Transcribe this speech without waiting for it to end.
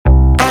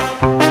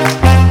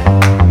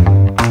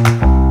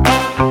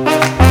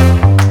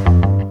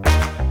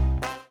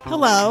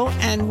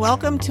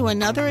welcome to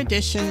another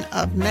edition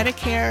of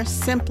Medicare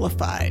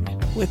Simplified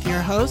with your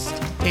host,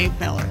 Dave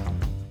Miller.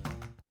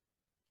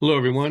 Hello,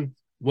 everyone.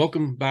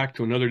 Welcome back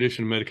to another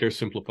edition of Medicare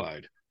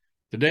Simplified.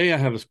 Today, I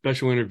have a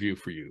special interview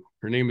for you.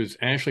 Her name is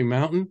Ashley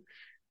Mountain,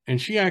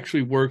 and she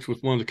actually works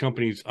with one of the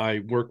companies I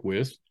work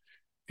with,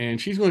 and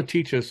she's going to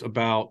teach us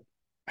about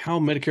how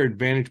Medicare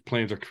Advantage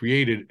plans are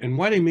created and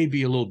why they may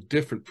be a little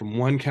different from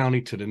one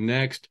county to the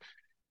next,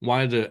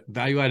 why the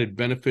value-added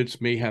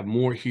benefits may have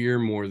more here,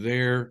 more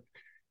there,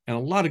 and a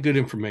lot of good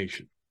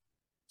information.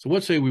 So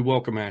what say we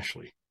welcome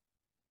Ashley?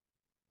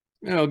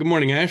 Well, good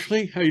morning,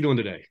 Ashley. How are you doing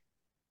today?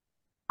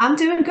 I'm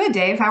doing good,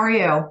 Dave. How are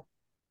you?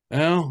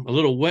 Well, a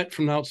little wet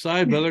from the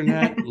outside, but other than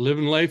that,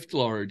 living life at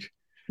large.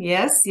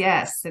 Yes.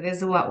 It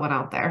is a wet one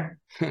out there.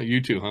 You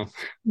too, huh?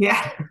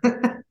 Yeah.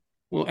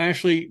 Well,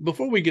 Ashley,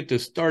 before we get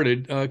this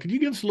started, could you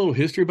give us a little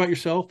history about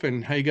yourself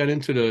and how you got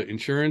into the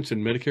insurance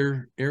and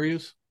Medicare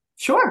areas?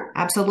 Sure,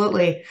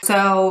 absolutely.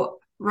 So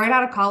right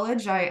out of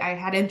college, I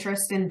had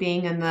interest in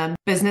being in the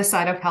business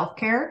side of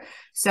healthcare.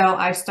 So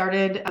I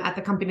started at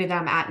the company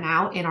that I'm at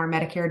now in our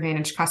Medicare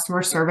Advantage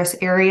customer service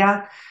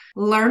area.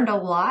 Learned a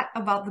lot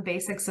about the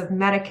basics of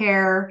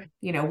Medicare,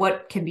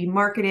 what can be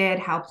marketed,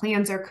 how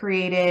plans are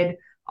created,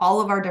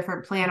 all of our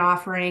different plan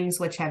offerings,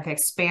 which have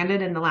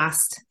expanded in the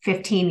last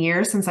 15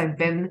 years since I've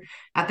been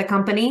at the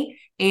company,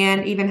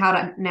 and even how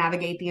to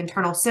navigate the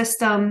internal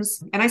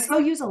systems. And I still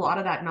use a lot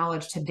of that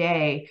knowledge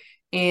today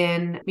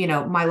in,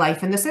 my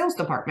life in the sales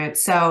department.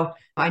 So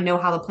I know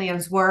how the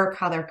plans work,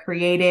 how they're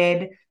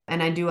created,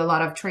 and I do a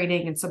lot of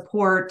training and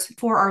support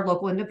for our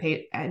local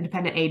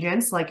independent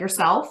agents like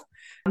yourself,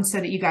 so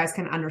that you guys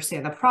can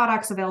understand the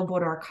products available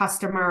to our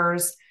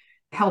customers,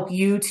 help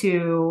you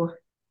to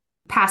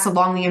pass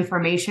along the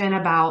information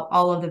about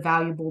all of the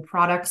valuable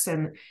products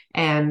and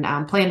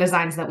plan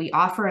designs that we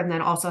offer, and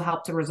then also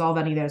help to resolve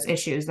any of those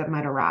issues that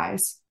might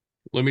arise.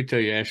 Let me tell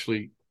you,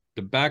 Ashley,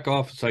 the back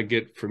office I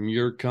get from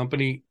your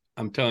company,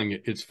 I'm telling you,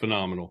 it's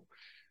phenomenal.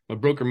 My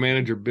broker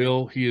manager,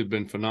 Bill, he has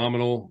been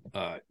phenomenal.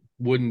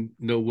 Wouldn't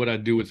know what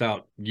I'd do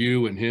without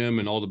you and him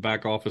and all the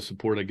back office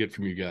support I get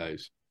from you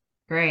guys.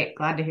 Great.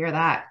 Glad to hear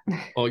that.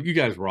 Oh, you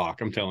guys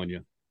rock, I'm telling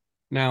you.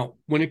 Now,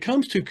 when it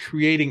comes to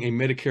creating a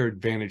Medicare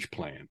Advantage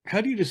plan,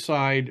 how do you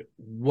decide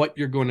what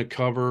you're going to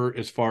cover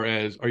as far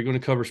as, are you going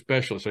to cover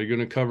specialists? Are you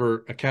going to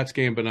cover a CAT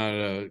scan but not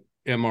a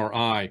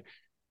MRI?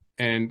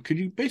 And could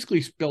you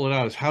basically spell it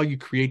out as how you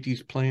create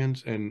these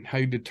plans and how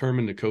you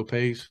determine the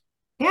copays?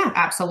 Yeah,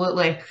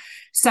 absolutely.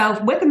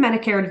 So with the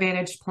Medicare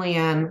Advantage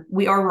plan,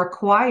 we are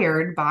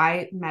required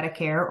by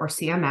Medicare or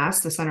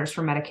CMS, the Centers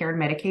for Medicare and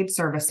Medicaid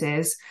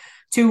Services,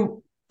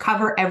 to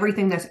cover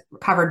everything that's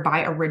covered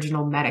by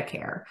original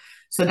Medicare.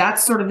 So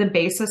that's sort of the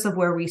basis of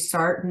where we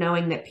start,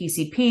 knowing that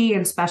PCP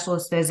and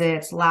specialist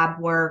visits,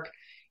 lab work,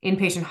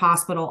 inpatient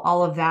hospital,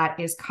 all of that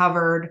is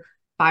covered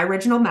by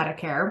original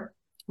Medicare.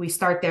 We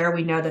start there.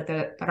 We know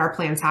that our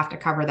plans have to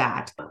cover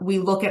that. We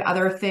look at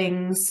other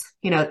things,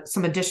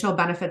 some additional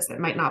benefits that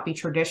might not be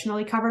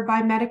traditionally covered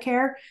by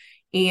Medicare,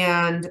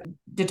 and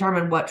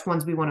determine which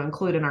ones we want to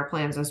include in our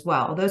plans as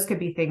well. Those could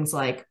be things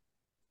like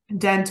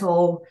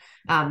dental,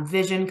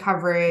 vision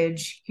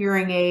coverage,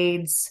 hearing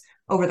aids,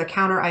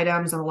 over-the-counter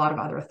items, and a lot of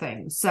other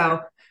things.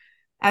 So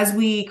as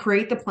we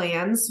create the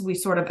plans, we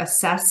sort of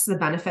assess the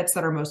benefits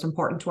that are most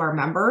important to our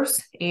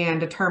members and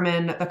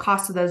determine the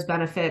cost of those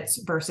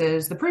benefits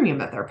versus the premium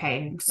that they're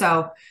paying.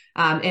 So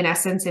in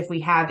essence, if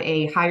we have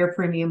a higher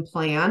premium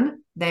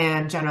plan,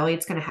 then generally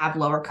it's going to have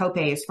lower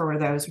copays for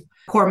those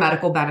core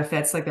medical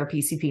benefits like their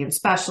PCP and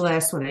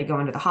specialists when they go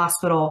into the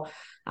hospital.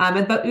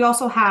 But we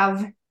also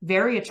have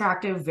very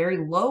attractive, very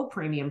low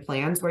premium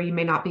plans where you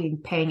may not be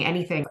paying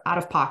anything out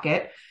of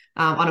pocket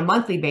on a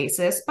monthly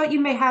basis, but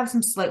you may have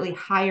some slightly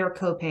higher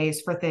copays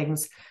for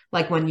things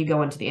like when you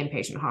go into the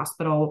inpatient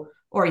hospital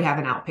or you have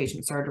an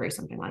outpatient surgery,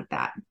 something like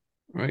that.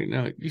 Right.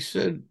 Now, you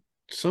said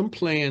some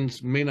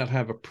plans may not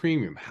have a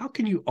premium. How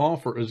can you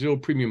offer a zero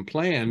premium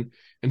plan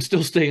and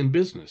still stay in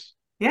business?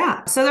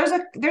 Yeah. So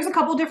there's a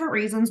couple different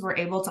reasons we're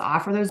able to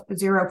offer those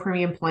zero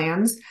premium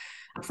plans.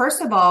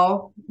 First of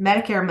all,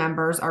 Medicare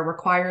members are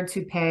required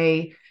to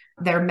pay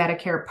their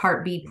Medicare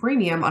Part B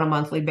premium on a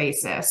monthly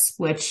basis,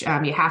 which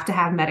you have to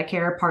have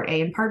Medicare Part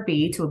A and Part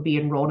B to be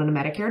enrolled in a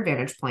Medicare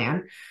Advantage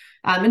plan.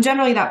 And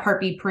generally that Part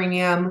B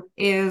premium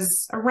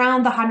is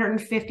around the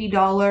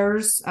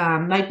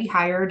 $150, might be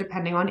higher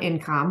depending on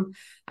income,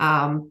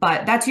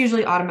 but that's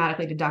usually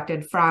automatically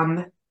deducted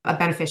from a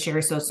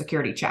beneficiary Social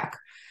Security check.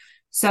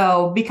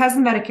 So because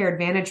the Medicare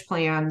Advantage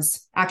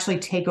plans actually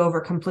take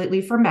over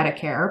completely for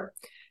Medicare,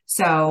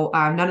 so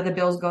none of the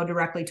bills go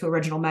directly to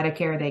original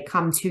Medicare. They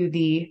come to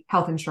the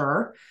health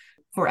insurer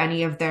for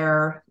any of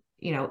their,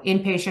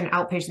 inpatient,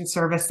 outpatient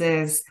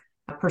services,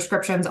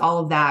 prescriptions, all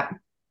of that.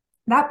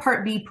 That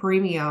Part B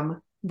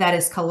premium that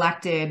is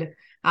collected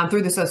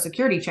through the Social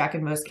Security check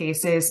in most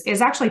cases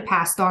is actually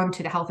passed on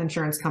to the health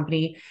insurance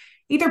company,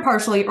 either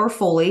partially or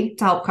fully,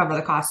 to help cover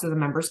the cost of the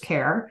member's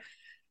care.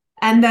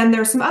 And then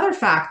there's some other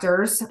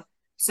factors.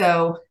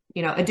 So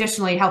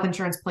additionally, health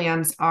insurance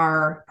plans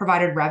are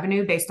provided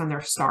revenue based on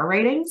their star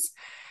ratings.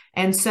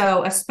 And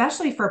so,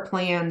 especially for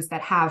plans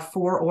that have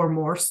 4 or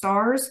more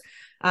stars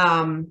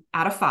out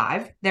of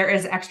 5, there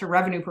is extra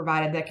revenue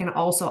provided that can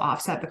also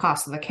offset the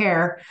cost of the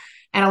care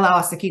and allow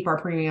us to keep our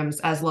premiums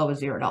as low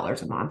as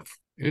 $0 a month.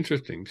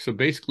 Interesting. So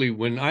basically,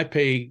 when I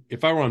pay,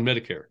 if I were on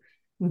Medicare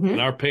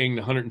and I'm paying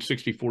the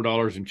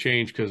 $164 and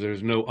change because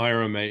there's no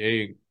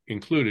IRMAA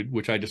included,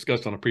 which I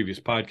discussed on a previous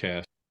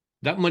podcast,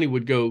 that money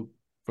would go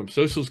from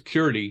Social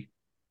Security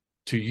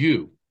to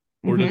you,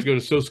 or does it go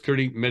to Social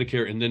Security,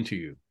 Medicare, and then to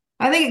you?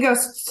 I think it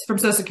goes from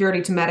Social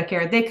Security to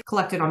Medicare. They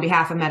collect it on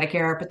behalf of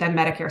Medicare, but then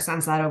Medicare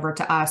sends that over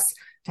to us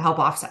to help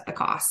offset the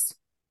costs.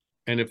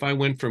 And if I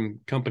went from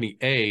company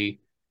A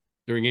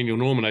during annual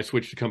enrollment, I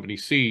switched to company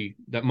C,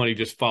 that money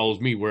just follows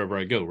me wherever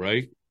I go,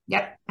 right?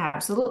 Yep,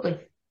 absolutely.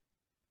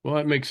 Well,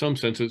 that makes some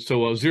sense.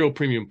 So a zero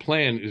premium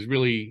plan is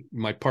really,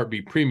 my Part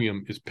B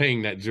premium is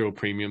paying that zero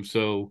premium.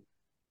 So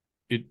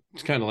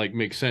it's kind of like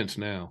makes sense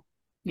now.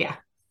 Yeah.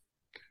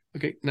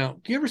 Okay. Now,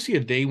 do you ever see a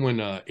day when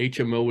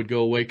HMO would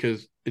go away?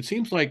 Because it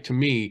seems like to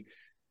me,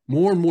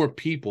 more and more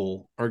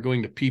people are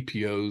going to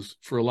PPOs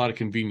for a lot of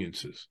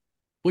conveniences.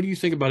 What do you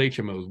think about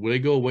HMOs? Will they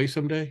go away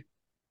someday?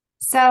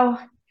 So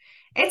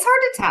it's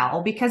hard to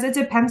tell because it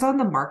depends on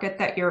the market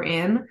that you're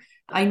in.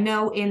 I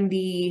know in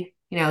the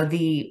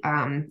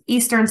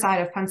eastern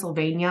side of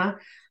Pennsylvania,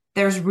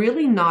 there's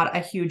really not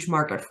a huge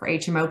market for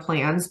HMO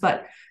plans,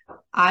 but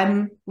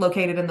I'm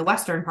located in the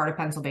western part of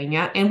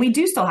Pennsylvania, and we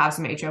do still have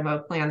some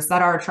HMO plans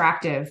that are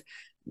attractive,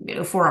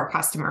 for our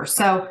customers.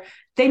 So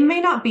they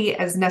may not be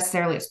as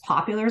necessarily as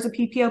popular as a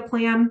PPO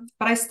plan,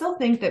 but I still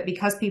think that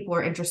because people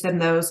are interested in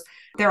those,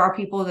 there are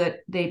people that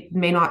they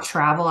may not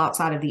travel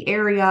outside of the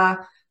area.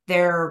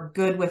 They're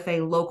good with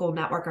a local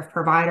network of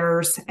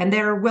providers, and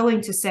they're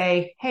willing to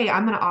say, hey,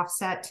 I'm going to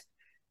offset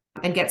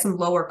and get some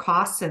lower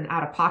costs and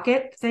out of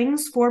pocket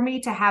things for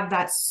me to have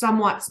that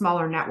somewhat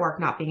smaller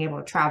network not being able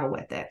to travel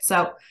with it.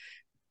 So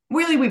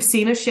really, we've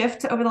seen a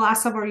shift over the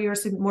last several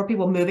years to more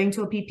people moving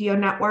to a PPO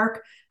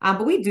network,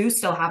 but we do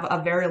still have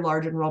a very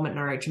large enrollment in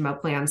our HMO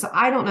plan. So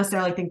I don't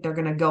necessarily think they're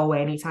going to go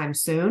away anytime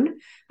soon,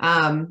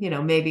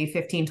 maybe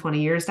 15,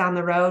 20 years down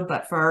the road.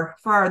 But for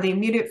the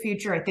immediate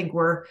future, I think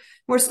we're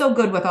still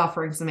good with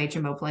offering some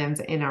HMO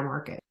plans in our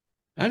market.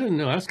 I didn't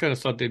know. I just kind of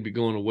thought they'd be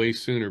going away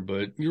sooner,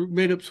 but you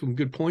made up some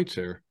good points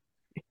there.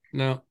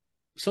 Now,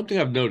 something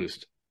I've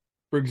noticed,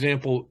 for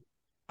example,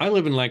 I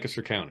live in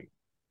Lancaster County,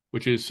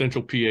 which is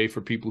central PA for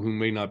people who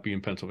may not be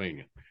in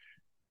Pennsylvania.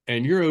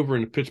 And you're over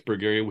in the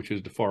Pittsburgh area, which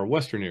is the far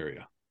western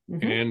area.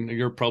 And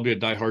you're probably a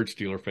diehard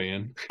Steeler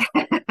fan.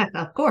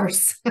 Of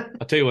course.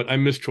 I'll tell you what, I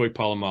miss Troy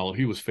Polamalu.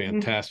 He was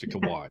fantastic to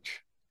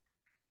watch.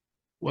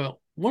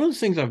 Well, one of the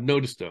things I've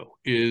noticed, though,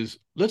 is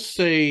let's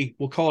say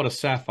we'll call it a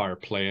Sapphire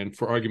plan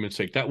for argument's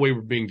sake. That way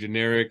we're being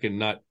generic and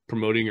not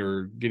promoting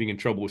or getting in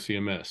trouble with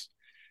CMS.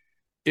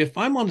 If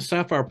I'm on the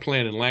Sapphire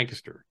plan in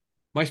Lancaster,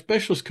 my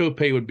specialist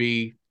copay would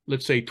be,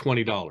 let's say,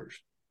 $20.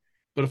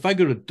 But if I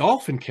go to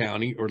Dauphin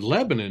County or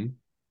Lebanon,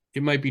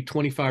 it might be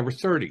 25 or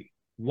 30.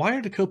 Why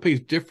are the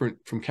copays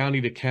different from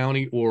county to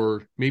county,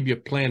 or maybe a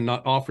plan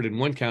not offered in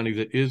one county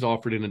that is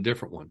offered in a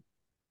different one?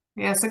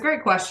 Yeah, it's a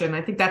great question.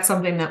 I think that's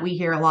something that we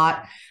hear a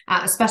lot,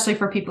 especially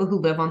for people who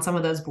live on some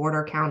of those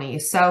border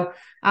counties. So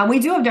we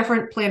do have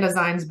different plan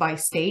designs by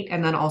state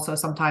and then also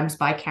sometimes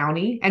by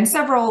county, and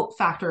several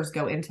factors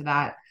go into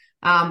that.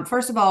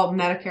 First of all,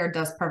 Medicare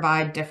does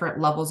provide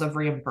different levels of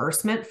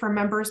reimbursement for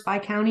members by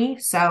county.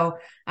 So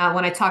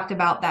when I talked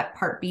about that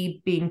Part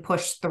B being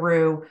pushed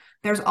through,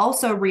 there's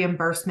also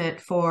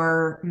reimbursement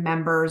for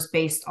members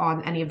based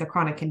on any of the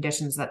chronic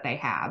conditions that they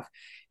have.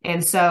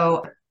 And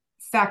so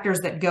factors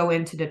that go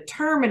into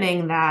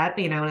determining that,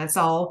 and it's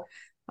all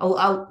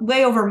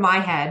way over my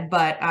head,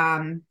 but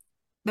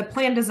the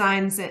plan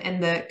designs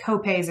and the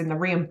copays and the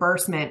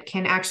reimbursement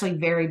can actually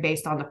vary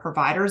based on the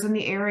providers in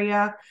the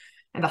area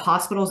and the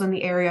hospitals in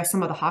the area.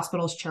 Some of the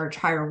hospitals charge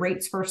higher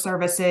rates for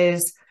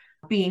services.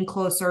 Being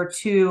closer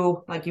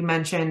to, like you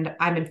mentioned,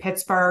 I'm in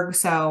Pittsburgh,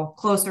 so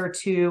closer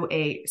to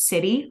a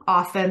city,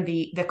 often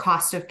the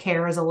cost of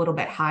care is a little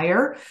bit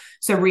higher.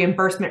 So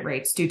reimbursement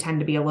rates do tend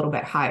to be a little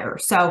bit higher.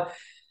 So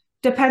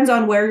depends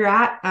on where you're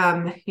at.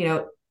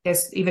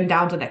 It's even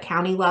down to the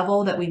county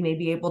level that we may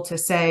be able to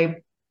say,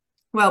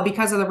 well,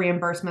 because of the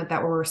reimbursement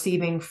that we're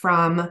receiving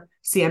from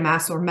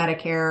CMS or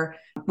Medicare,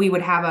 we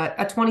would have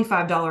a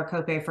 $25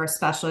 copay for a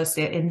specialist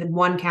in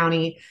one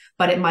county,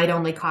 but it might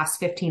only cost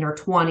 15 or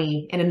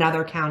 20 in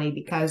another county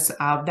because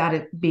of that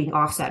is being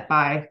offset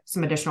by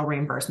some additional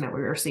reimbursement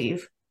we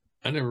receive.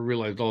 I never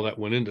realized all that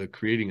went into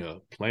creating a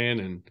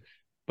plan,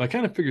 but I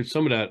kind of figured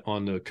some of that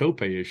on the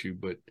copay issue,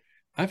 but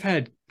I've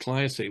had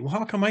clients say, well,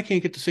 how come I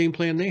can't get the same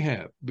plan they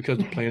have? Because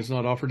the plan's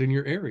not offered in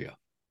your area.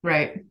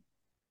 Right.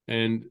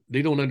 And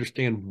they don't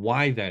understand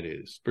why that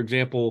is. For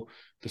example,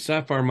 the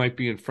Sapphire might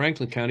be in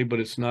Franklin County, but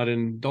it's not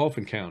in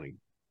Dauphin County.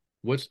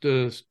 What's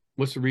the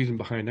reason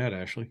behind that,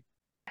 Ashley?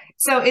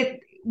 So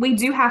we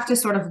do have to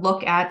sort of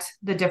look at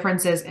the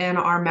differences in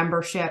our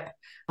membership,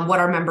 what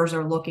our members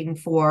are looking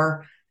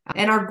for.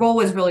 And our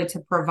goal is really to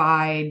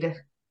provide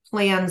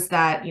plans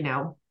that,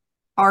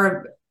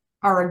 are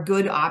are a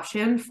good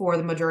option for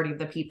the majority of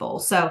the people.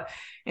 So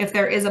if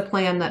there is a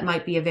plan that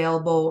might be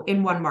available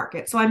in one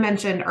market. So I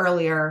mentioned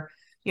earlier,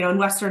 in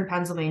Western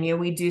Pennsylvania,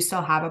 we do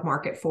still have a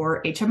market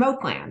for HMO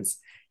plans.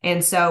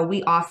 And so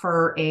we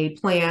offer a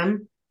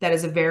plan that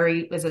is a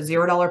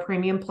 $0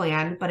 premium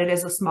plan, but it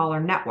is a smaller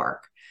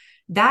network.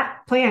 That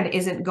plan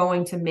isn't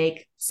going to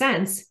make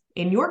sense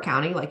in your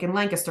county, like in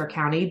Lancaster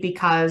County,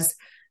 because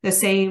the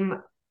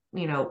same,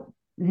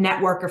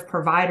 network of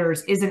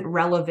providers isn't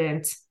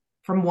relevant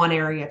from one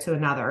area to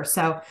another.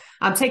 So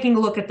taking a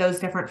look at those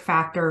different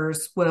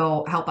factors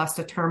will help us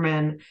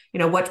determine,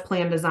 what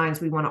plan designs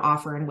we want to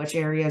offer in which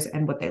areas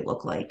and what they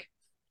look like.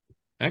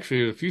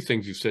 Actually, a few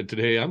things you said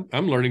today,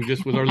 I'm learning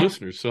just with our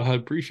listeners, so I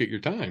appreciate your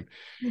time.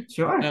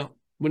 Sure. Now,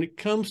 when it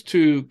comes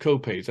to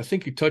copays, I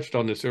think you touched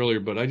on this earlier,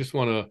 but I just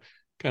want to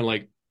kind of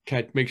like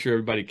make sure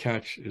everybody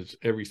catches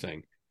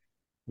everything.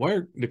 Why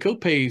are the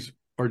copays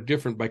are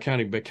different by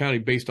county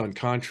based on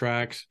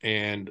contracts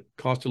and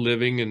cost of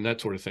living and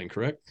that sort of thing,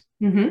 correct?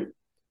 Mm-hmm.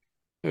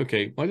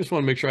 Okay. Well, I just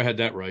want to make sure I had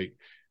that right.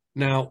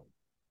 Now,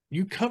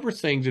 you cover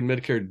things in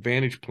Medicare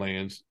Advantage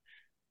plans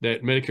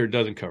that Medicare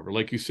doesn't cover,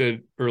 like you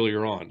said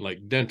earlier on,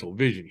 like dental,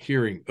 vision,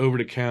 hearing,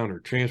 over-the-counter,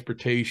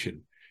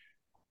 transportation.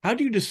 How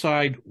do you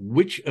decide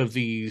which of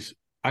these,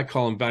 I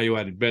call them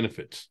value-added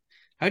benefits,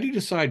 how do you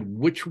decide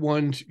which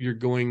ones you're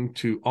going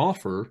to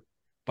offer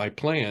by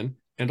plan,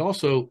 and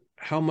also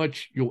how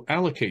much you'll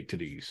allocate to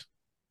these?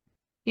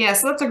 Yeah,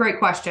 so that's a great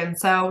question.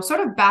 So sort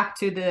of back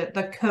to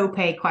the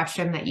copay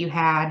question that you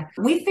had.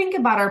 We think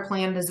about our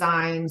plan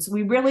designs.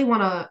 We really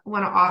want to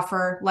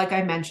offer, like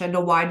I mentioned, a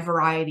wide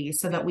variety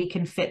so that we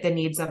can fit the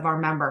needs of our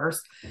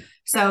members.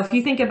 So if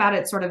you think about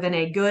it sort of in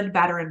a good,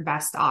 better, and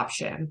best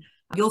option,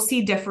 you'll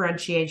see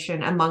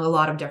differentiation among a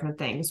lot of different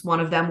things. One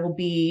of them will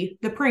be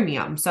the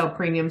premium. So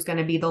premium is going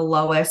to be the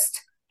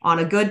lowest on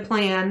a good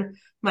plan,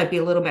 might be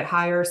a little bit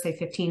higher, say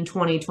 $15,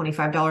 $20,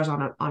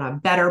 $25 on a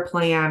better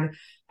plan.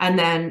 And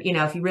then,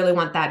 if you really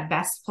want that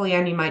best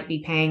plan, you might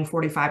be paying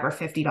 $45 or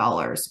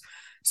 $50.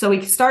 So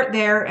we start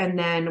there, and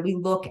then we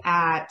look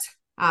at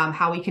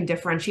how we can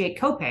differentiate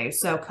copays.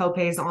 So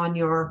copays on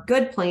your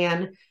good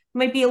plan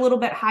might be a little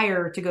bit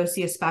higher to go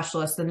see a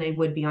specialist than they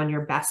would be on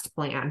your best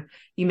plan.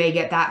 You may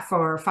get that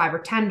for $5 or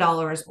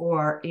 $10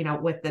 or,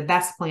 with the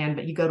best plan,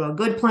 but you go to a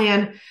good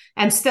plan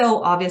and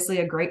still obviously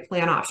a great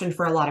plan option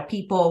for a lot of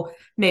people.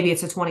 Maybe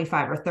it's a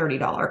 $25 or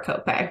 $30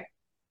 copay.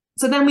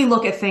 So then we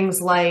look at things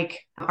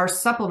like our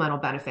supplemental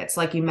benefits,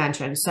 like you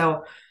mentioned.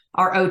 So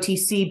our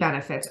OTC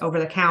benefits, over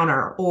the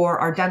counter, or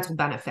our dental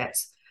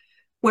benefits,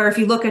 where if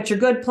you look at your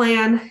good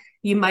plan,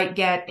 you might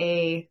get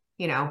a,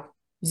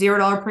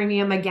 $0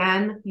 premium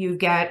again. You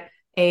get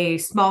a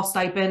small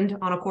stipend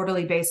on a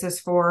quarterly basis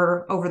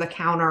for over the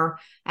counter.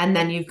 And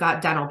then you've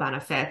got dental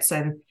benefits,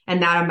 and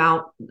that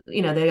amount,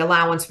 the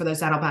allowance for those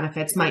dental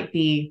benefits might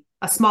be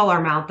a smaller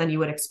amount than you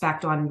would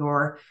expect on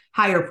your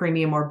higher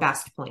premium or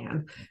best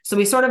plan. So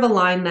we sort of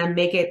align them,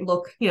 make it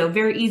look,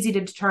 very easy to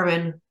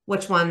determine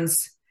which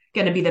one's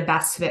going to be the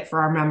best fit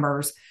for our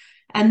members.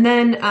 And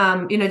then,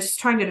 just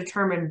trying to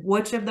determine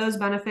which of those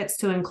benefits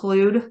to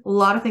include. A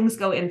lot of things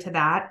go into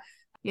that.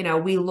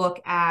 We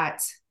look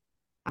at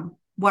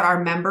what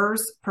our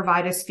members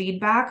provide as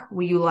feedback.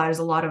 We utilize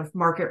a lot of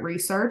market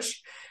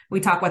research. We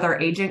talk with our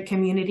agent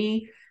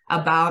community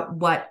about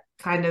what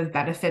kind of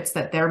benefits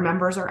that their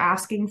members are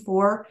asking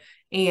for.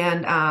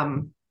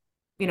 And,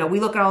 we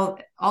look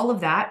at all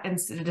of that and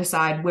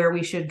decide where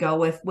we should go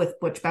with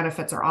which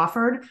benefits are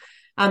offered.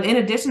 In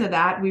addition to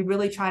that, we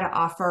really try to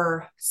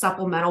offer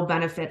supplemental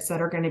benefits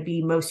that are going to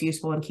be most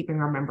useful in keeping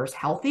our members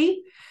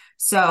healthy.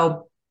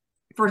 So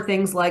for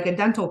things like a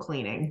dental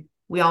cleaning,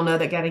 we all know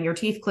that getting your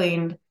teeth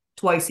cleaned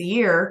twice a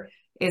year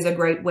is a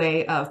great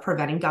way of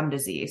preventing gum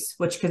disease,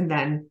 which can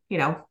then,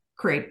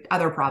 create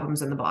other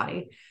problems in the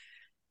body.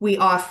 We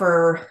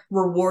offer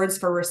rewards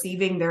for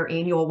receiving their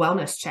annual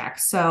wellness check.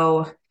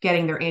 So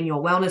getting their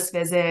annual wellness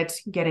visit,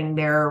 getting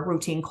their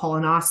routine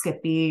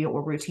colonoscopy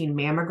or routine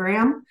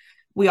mammogram.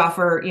 We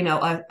offer,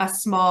 a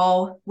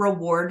small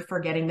reward for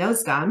getting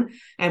those done.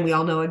 And we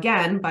all know,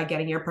 again, by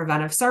getting your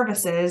preventive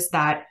services,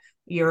 that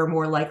you're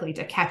more likely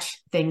to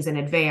catch things in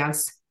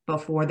advance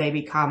before they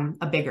become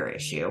a bigger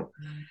issue.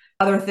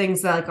 Other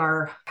things like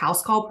our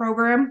house call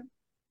program,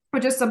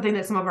 which is something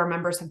that some of our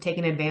members have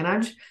taken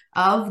advantage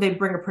of. They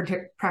bring a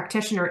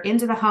practitioner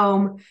into the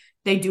home.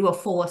 They do a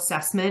full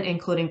assessment,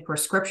 including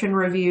prescription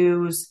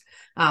reviews,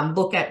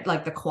 look at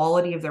like the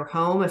quality of their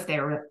home. If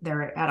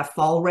they're at a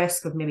fall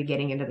risk of maybe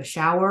getting into the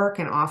shower,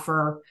 can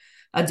offer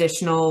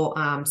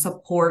additional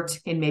support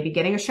in maybe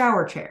getting a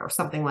shower chair or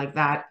something like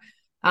that.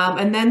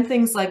 And then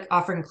things like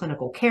offering a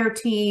clinical care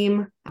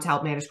team to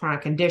help manage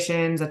chronic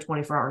conditions, a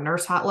 24-hour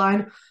nurse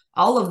hotline.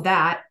 All of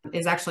that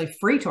is actually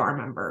free to our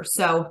members.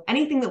 So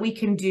anything that we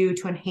can do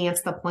to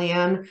enhance the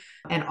plan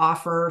and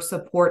offer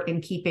support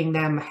in keeping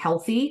them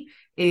healthy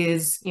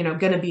is, going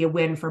to be a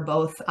win for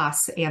both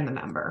us and the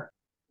member.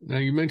 Now,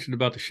 you mentioned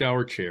about the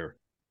shower chair.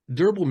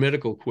 Durable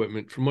medical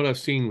equipment, from what I've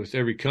seen with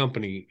every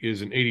company,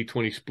 is an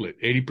 80-20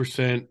 split.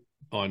 80%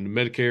 on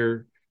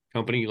Medicare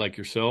company like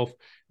yourself,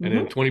 and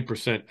then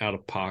 20% out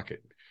of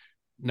pocket.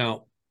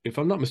 Now, if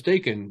I'm not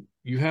mistaken,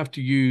 you have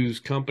to use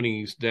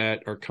companies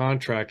that are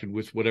contracted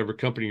with whatever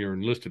company you're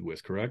enlisted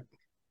with, correct?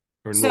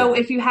 So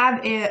if you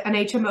have an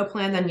HMO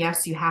plan, then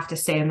yes, you have to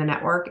stay in the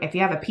network. If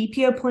you have a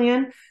PPO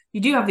plan,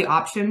 you do have the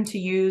option to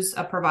use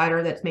a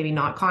provider that's maybe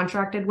not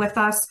contracted with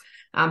us.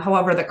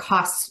 However, the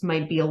costs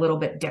might be a little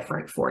bit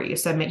different for you.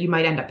 So you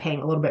might end up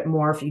paying a little bit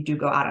more if you do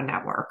go out of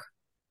network.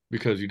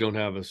 Because you don't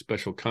have a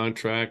special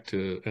contract,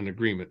 an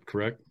agreement,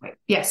 correct? Right.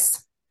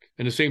 Yes.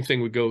 And the same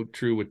thing would go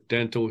true with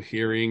dental,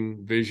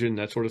 hearing, vision,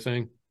 that sort of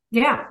thing?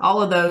 Yeah,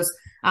 all of those.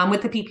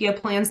 With the PPO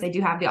plans, they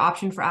do have the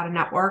option for out of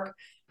network.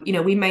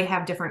 We may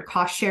have different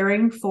cost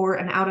sharing for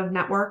an out of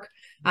network.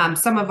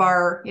 Some of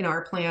our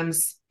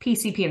plans,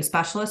 PCP and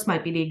specialists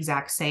might be the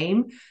exact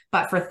same,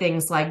 but for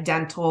things like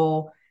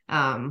dental,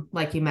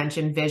 like you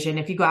mentioned, vision,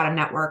 if you go out of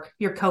network,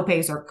 your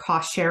copays or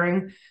cost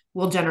sharing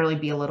will generally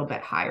be a little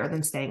bit higher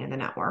than staying in the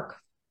network.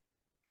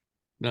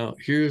 Now,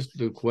 here's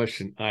the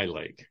question I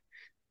like.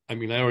 I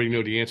mean, I already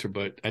know the answer,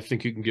 but I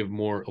think you can give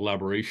more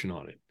elaboration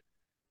on it.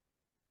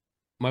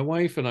 My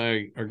wife and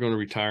I are going to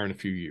retire in a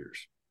few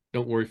years.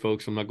 Don't worry,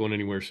 folks, I'm not going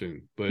anywhere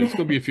soon, but it's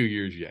going to be a few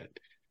years yet.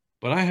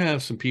 But I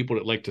have some people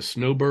that like to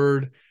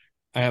snowbird.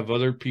 I have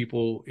other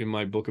people in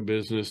my book of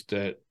business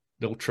that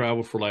they'll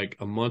travel for like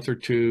a month or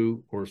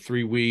 2 or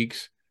 3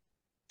 weeks.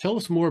 Tell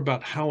us more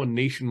about how a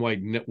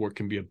nationwide network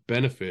can be a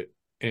benefit,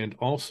 and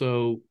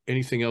also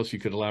anything else you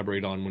could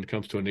elaborate on when it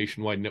comes to a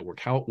nationwide network,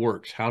 how it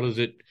works. How does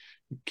it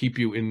keep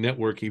you in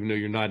network even though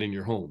you're not in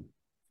your home?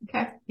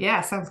 Okay.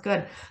 Yeah, sounds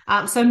good.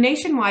 So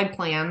nationwide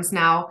plans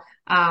now,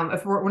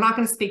 if we're not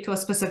going to speak to a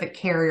specific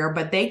carrier,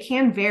 but they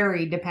can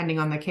vary depending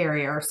on the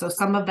carrier. So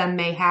some of them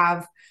may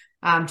have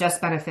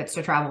just benefits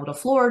to travel to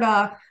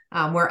Florida,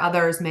 where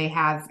others may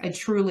have a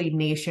truly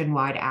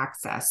nationwide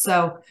access.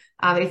 So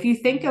if you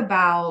think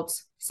about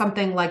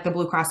something like the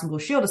Blue Cross and Blue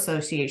Shield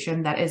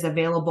Association that is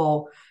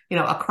available,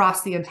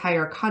 across the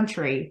entire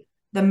country,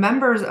 the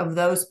members of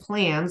those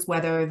plans,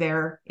 whether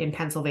they're in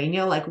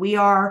Pennsylvania like we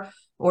are,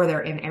 or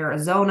they're in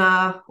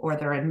Arizona, or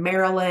they're in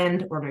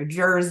Maryland, or New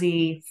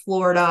Jersey,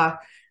 Florida,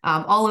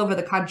 all over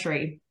the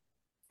country,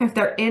 if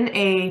they're in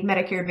a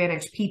Medicare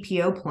Advantage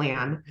PPO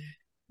plan,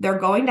 they're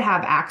going to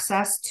have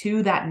access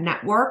to that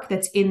network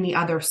that's in the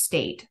other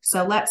state.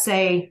 So let's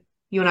say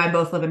you and I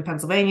both live in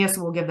Pennsylvania,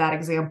 so we'll give that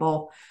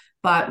example,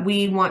 but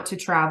we want to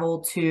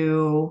travel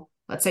to,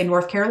 let's say,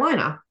 North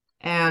Carolina,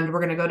 and we're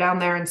going to go down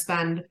there and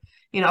spend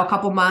a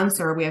couple months,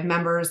 or we have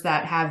members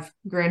that have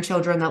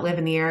grandchildren that live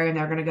in the area, and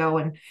they're going to go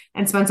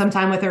and spend some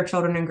time with their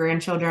children and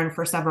grandchildren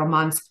for several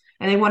months,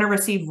 and they want to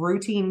receive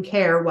routine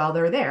care while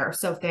they're there.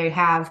 So if they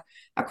have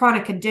a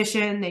chronic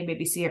condition, they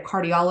maybe see a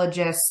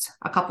cardiologist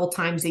a couple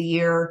times a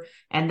year,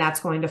 and that's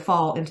going to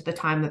fall into the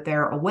time that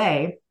they're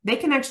away. They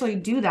can actually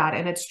do that,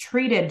 and it's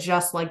treated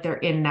just like they're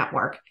in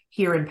network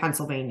here in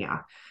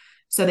Pennsylvania.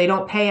 So they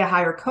don't pay a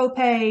higher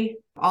copay.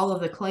 All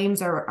of the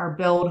claims are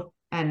billed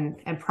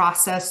and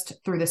processed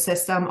through the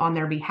system on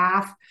their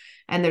behalf.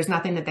 And there's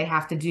nothing that they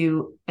have to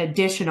do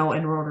additional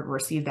in order to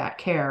receive that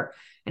care.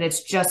 And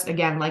it's just,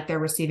 again, like they're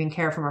receiving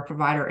care from a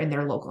provider in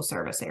their local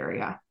service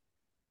area.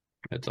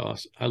 That's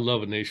awesome. I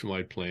love a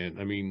nationwide plan.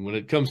 I mean, when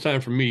it comes time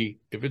for me,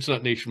 if it's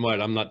not nationwide,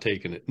 I'm not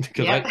taking it,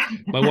 because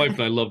my wife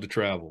and I love to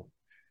travel.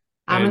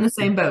 I'm in the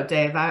same boat,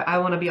 Dave. I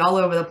want to be all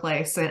over the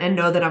place and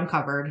know that I'm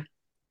covered.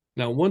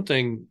 Now, one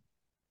thing,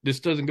 this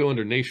doesn't go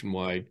under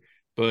nationwide,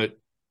 but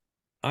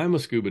I'm a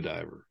scuba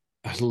diver.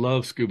 I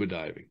love scuba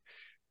diving,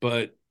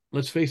 but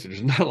let's face it,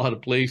 there's not a lot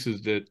of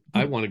places that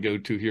I want to go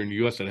to here in the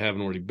U.S. that I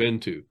haven't already been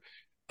to.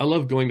 I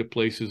love going to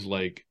places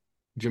like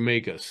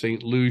Jamaica,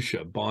 St.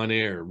 Lucia,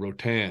 Bonaire,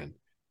 Roatan.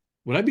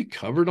 Would I be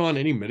covered on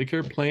any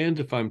Medicare plans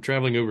if I'm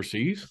traveling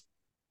overseas?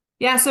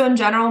 Yeah, so in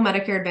general,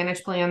 Medicare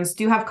Advantage plans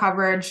do have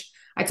coverage.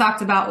 I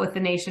talked about with the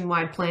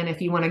nationwide plan,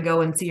 if you want to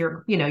go and see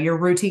your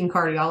routine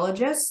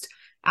cardiologist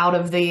out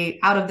of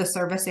the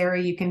service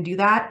area, you can do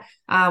that.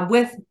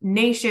 Outside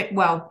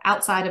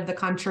of the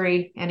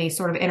country, any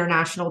sort of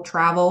international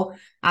travel,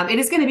 it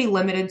is going to be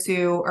limited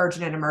to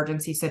urgent and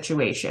emergency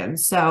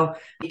situations. So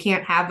you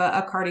can't have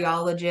a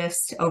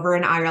cardiologist over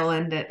in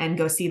Ireland and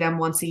go see them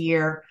once a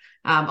year,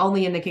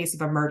 only in the case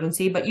of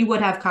emergency, but you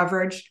would have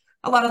coverage.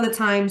 A lot of the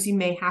times you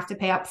may have to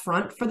pay up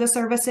front for the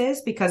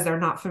services because they're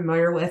not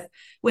familiar with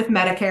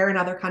Medicare in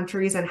other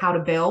countries and how to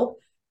bill.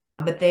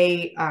 But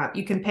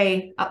you can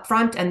pay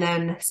upfront and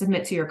then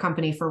submit to your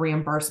company for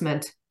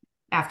reimbursement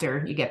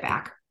after you get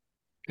back.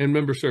 And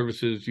member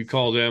services, you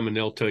call them and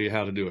they'll tell you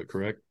how to do it,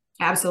 correct?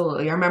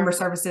 Absolutely. Our member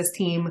services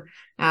team,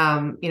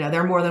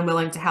 they're more than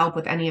willing to help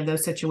with any of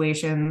those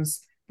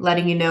situations,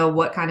 letting you know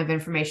what kind of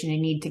information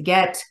you need to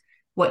get,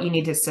 what you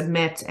need to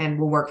submit, and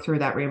we'll work through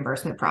that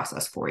reimbursement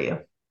process for you.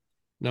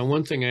 Now,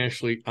 one thing,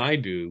 Ashley, I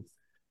do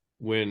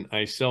when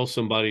I sell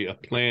somebody a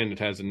plan that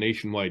has a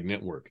nationwide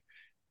network,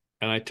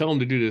 and I tell them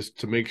to do this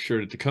to make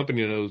sure that the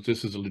company knows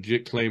this is a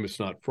legit claim, it's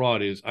not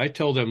fraud, is I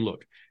tell them,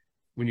 look,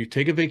 when you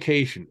take a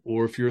vacation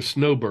or if you're a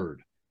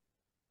snowbird,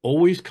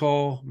 always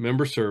call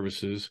member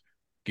services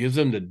Gives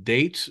them the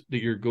dates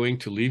that you're going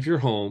to leave your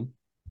home,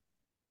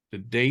 the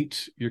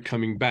dates you're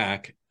coming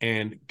back,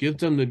 and give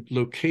them the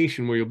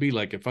location where you'll be.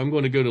 Like if I'm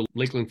going to go to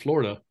Lakeland,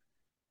 Florida,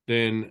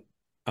 then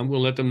I'm going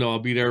to let them know I'll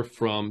be there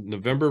from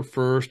November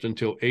 1st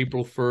until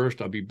April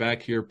 1st. I'll be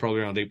back here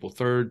probably around April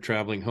 3rd,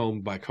 traveling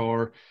home by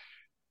car.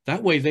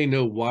 That way they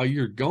know while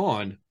you're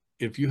gone,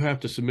 if you have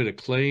to submit a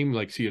claim,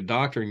 like see a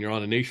doctor and you're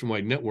on a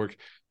nationwide network,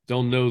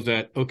 they'll know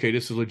that, okay,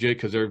 this is legit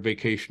because they're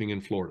vacationing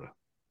in Florida.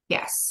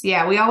 Yes.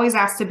 Yeah. We always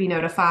ask to be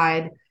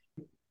notified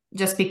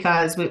just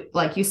because we,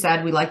 like you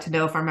said, we like to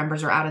know if our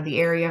members are out of the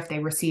area, if they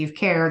receive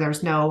care,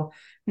 there's no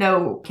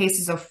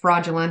cases of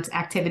fraudulent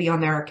activity on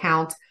their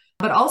account.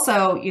 But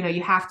also,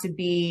 you have to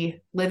be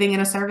living in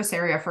a service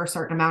area for a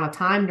certain amount of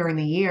time during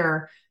the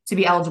year to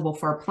be eligible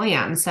for a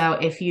plan. So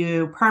if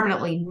you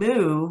permanently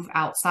move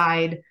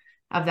outside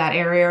of that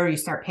area, or you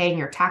start paying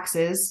your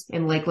taxes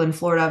in Lakeland,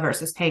 Florida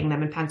versus paying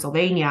them in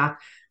Pennsylvania,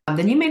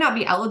 then you may not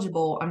be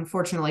eligible,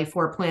 unfortunately,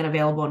 for a plan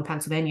available in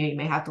Pennsylvania. You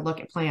may have to look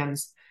at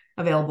plans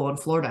available in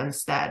Florida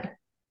instead.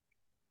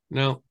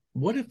 Now,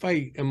 what if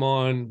I am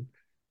on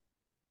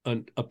a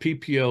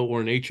PPO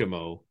or an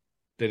HMO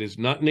that is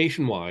not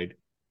nationwide,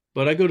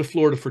 but I go to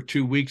Florida for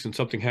 2 weeks and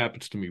something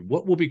happens to me?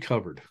 What will be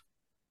covered?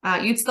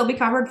 You'd still be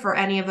covered for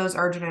any of those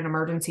urgent and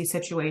emergency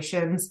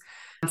situations.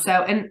 So,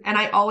 and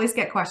I always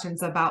get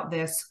questions about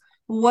this.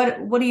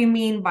 What do you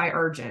mean by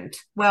urgent?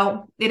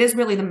 Well, it is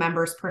really the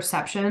member's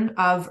perception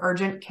of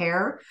urgent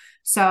care.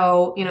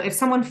 So, if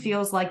someone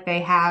feels like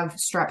they have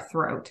strep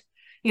throat,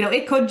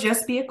 it could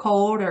just be a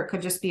cold, or it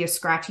could just be a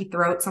scratchy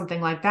throat, something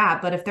like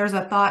that. But if there's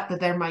a thought that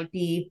there might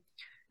be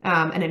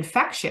an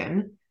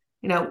infection,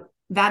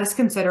 that is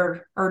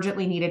considered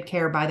urgently needed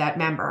care by that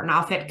member.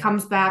 Now, if it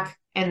comes back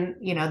and,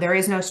 there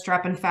is no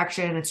strep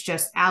infection, it's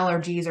just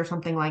allergies or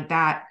something like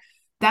that,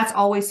 that's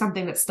always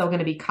something that's still going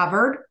to be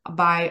covered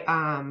by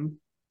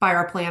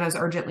our plan as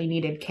urgently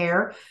needed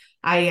care.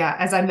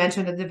 As I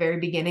mentioned at the very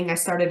beginning, I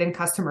started in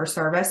customer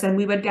service, and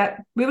we would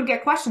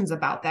get questions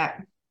about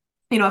that.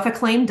 If a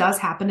claim does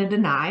happen to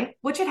deny,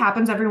 which it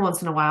happens every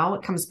once in a while,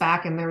 it comes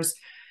back and there's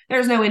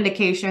no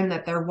indication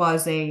that there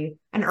was an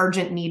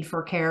urgent need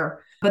for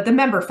care, but the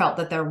member felt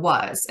that there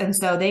was. And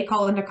so they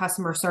call into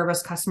customer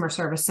service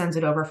sends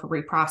it over for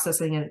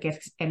reprocessing,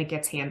 and it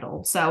gets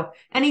handled. So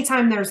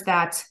anytime there's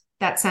that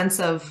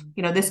sense of,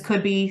 this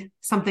could be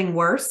something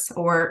worse,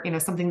 or,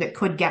 something that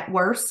could get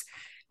worse.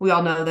 We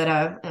all know that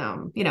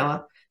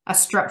a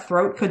strep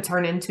throat could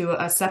turn into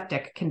a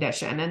septic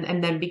condition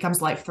and then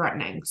becomes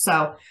life-threatening.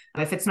 So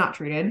if it's not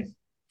treated,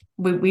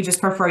 we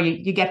just prefer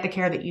you get the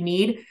care that you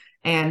need,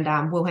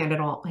 and we'll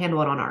handle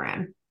it on our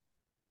end.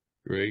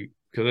 Great.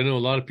 Because I know a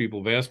lot of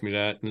people have asked me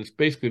that, and it's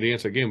basically the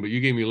answer again, but you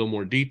gave me a little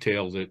more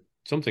details that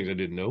some things I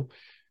didn't know.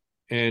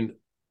 And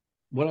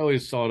what I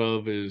always thought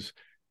of is,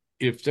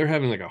 if they're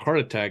having like a heart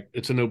attack,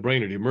 it's a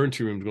no-brainer. The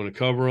emergency room is going to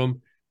cover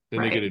them. Then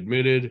Right. They get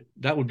admitted.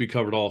 That would be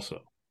covered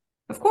also.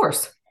 Of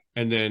course.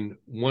 And then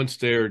once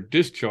they're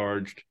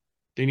discharged,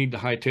 they need to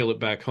hightail it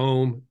back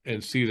home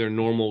and see their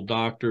normal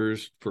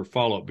doctors for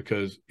follow-up.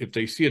 Because if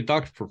they see a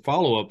doctor for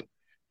follow-up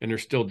and they're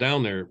still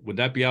down there, would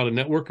that be out of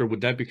network, or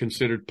would that be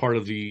considered part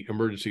of the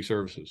emergency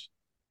services?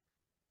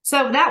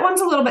 So that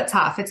one's a little bit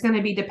tough. It's going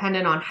to be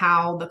dependent on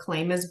how the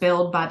claim is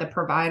billed by the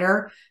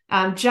provider.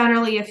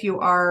 Generally, if you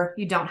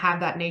don't have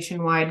that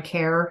nationwide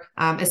care,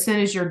 as soon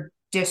as you're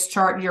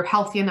discharged, you're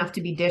healthy enough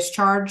to be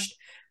discharged,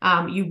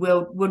 you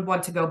would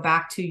want to go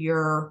back to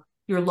your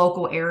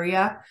local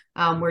area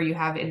where you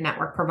have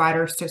in-network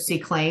providers to see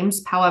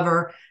claims.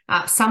 However,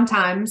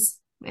 sometimes,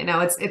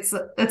 it's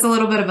a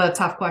little bit of a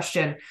tough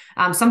question.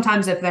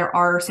 Sometimes if there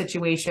are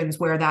situations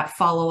where that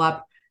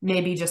follow-up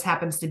maybe just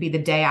happens to be the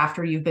day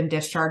after you've been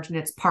discharged, and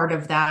it's part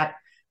of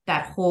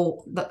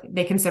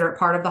they consider it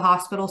part of the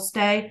hospital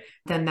stay,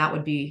 then that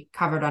would be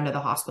covered under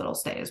the hospital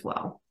stay as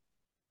well.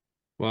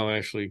 Wow,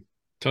 Ashley,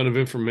 ton of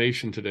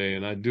information today,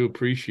 and I do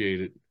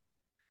appreciate it.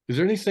 Is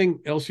there anything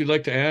else you'd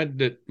like to add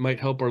that might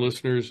help our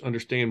listeners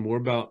understand more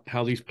about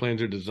how these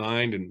plans are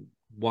designed and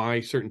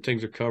why certain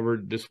things are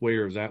covered this way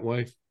or that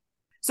way?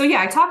 So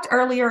yeah, I talked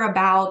earlier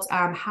about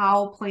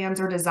how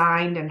plans are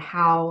designed and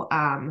how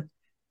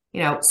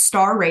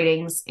star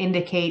ratings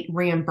indicate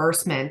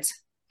reimbursement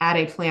at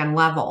a plan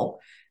level.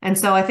 And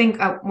so I think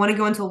I want to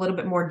go into a little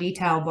bit more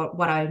detail about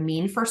what I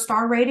mean for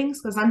star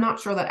ratings, because I'm not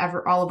sure that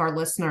all of our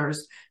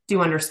listeners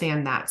do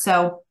understand that.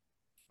 So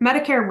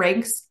Medicare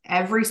ranks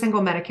every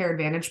single Medicare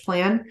Advantage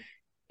plan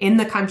in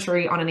the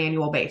country on an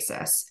annual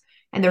basis.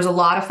 And there's a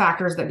lot of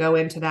factors that go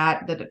into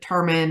that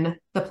determine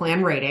the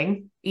plan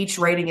rating. Each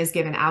rating is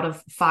given out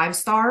of 5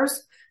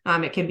 stars.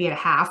 It can be at a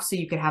half, so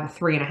you could have a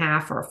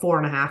 3.5 or a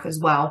 4.5 as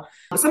well.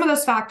 Some of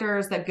those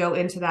factors that go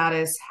into that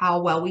is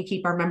how well we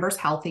keep our members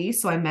healthy.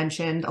 So I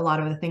mentioned a lot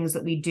of the things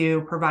that we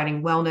do,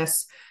 providing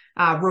wellness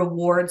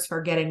rewards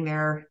for getting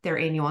their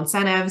annual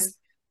incentives,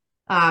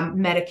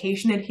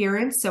 medication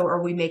adherence. So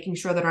are we making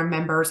sure that our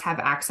members have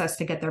access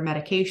to get their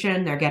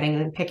medication? They're getting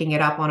and picking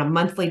it up on a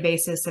monthly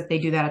basis if they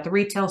do that at the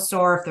retail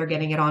store, if they're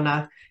getting it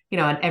on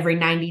every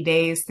 90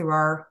 days through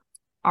our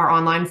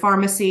online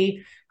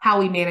pharmacy. how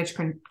we manage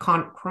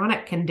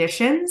chronic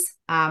conditions,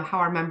 how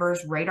our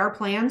members rate our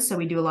plans. So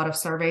we do a lot of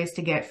surveys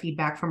to get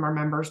feedback from our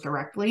members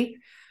directly,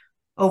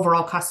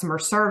 overall customer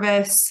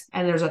service,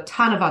 and there's a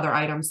ton of other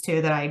items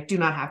too that I do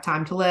not have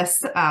time to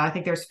list. I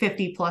think there's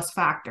 50 plus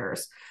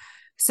factors.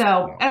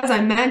 So as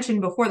I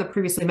mentioned before,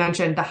 previously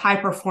mentioned, the high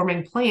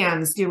performing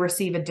plans do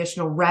receive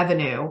additional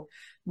revenue,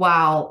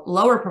 while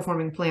lower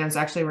performing plans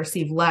actually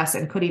receive less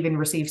and could even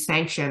receive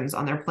sanctions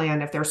on their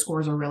plan if their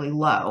scores are really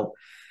low.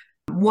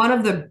 One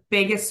of the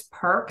biggest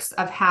perks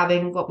of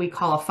having what we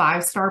call a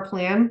 5-star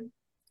plan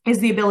is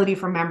the ability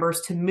for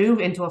members to move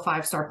into a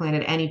 5-star plan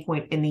at any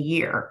point in the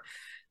year.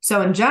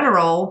 So in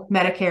general,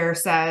 Medicare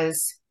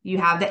says you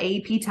have the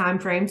AEP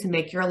timeframe to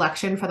make your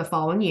election for the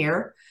following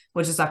year,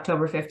 which is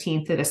October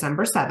 15th to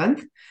December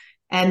 7th.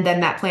 And then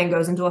that plan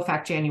goes into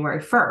effect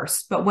January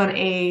 1st. But when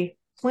a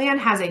plan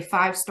has a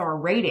 5-star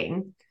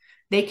rating,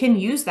 they can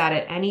use that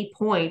at any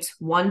point,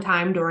 one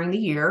time during the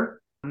year,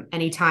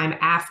 anytime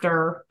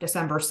after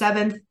December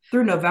 7th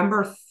through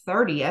November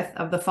 30th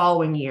of the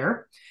following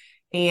year.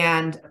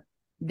 And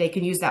they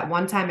can use that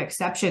one-time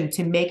exception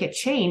to make a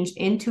change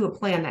into a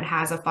plan that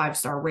has a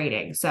 5-star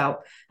rating. So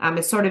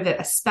it's sort of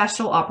a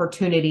special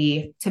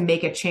opportunity to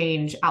make a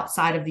change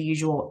outside of the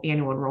usual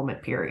annual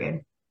enrollment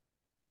period.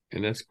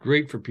 And that's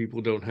great for people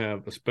who don't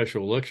have a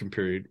special election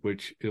period,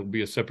 which it'll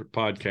be a separate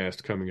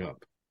podcast coming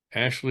up.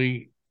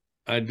 Ashley,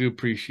 I do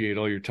appreciate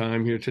all your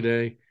time here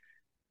today.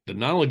 The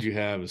knowledge you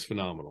have is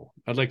phenomenal.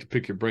 I'd like to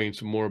pick your brain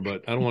some more,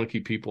 but I don't want to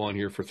keep people on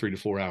here for 3 to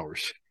 4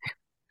 hours.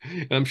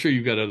 And I'm sure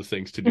you've got other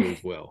things to do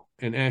as well.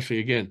 And Ashley,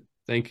 again,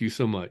 thank you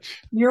so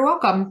much. You're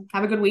welcome.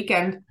 Have a good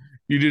weekend.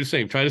 You do the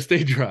same. Try to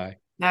stay dry.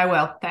 I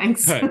will.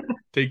 Thanks. All right.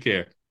 Take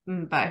care.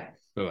 Bye.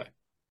 Bye-bye.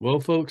 Well,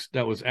 folks,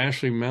 that was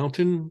Ashley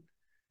Mountain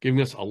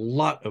giving us a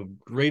lot of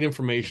great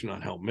information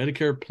on how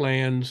Medicare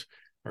plans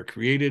are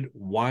created,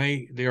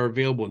 why they are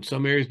available in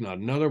some areas, not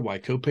another, why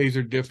copays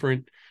are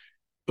different,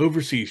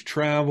 overseas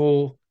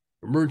travel,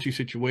 emergency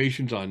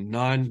situations on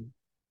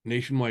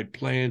non-nationwide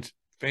plans.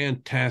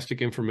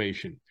 Fantastic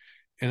information.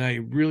 And I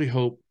really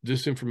hope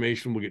this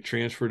information will get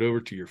transferred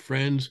over to your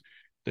friends,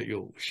 that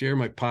you'll share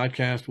my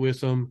podcast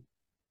with them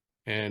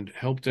and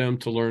help them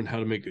to learn how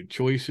to make good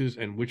choices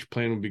and which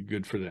plan will be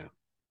good for them.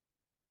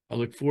 I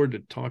look forward to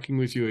talking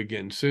with you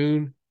again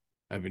soon.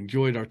 I've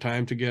enjoyed our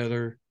time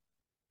together.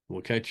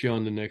 We'll catch you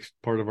on the next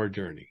part of our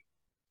journey.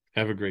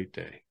 Have a great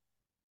day.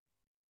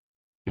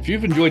 If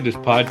you've enjoyed this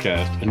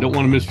podcast and don't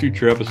want to miss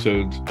future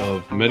episodes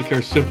of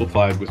Medicare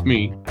Simplified with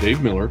me,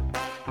 Dave Miller,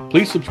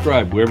 please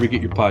subscribe wherever you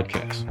get your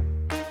podcasts.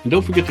 And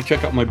don't forget to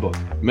check out my book,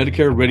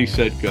 Medicare Ready,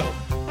 Set, Go,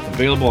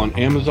 available on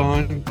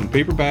Amazon in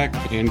paperback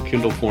and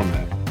Kindle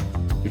format.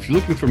 If you're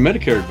looking for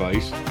Medicare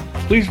advice,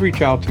 please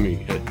reach out to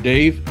me at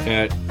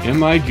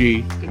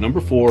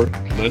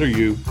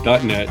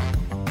dave@mig4u.net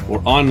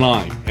or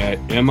online at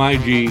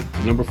mig4u.net.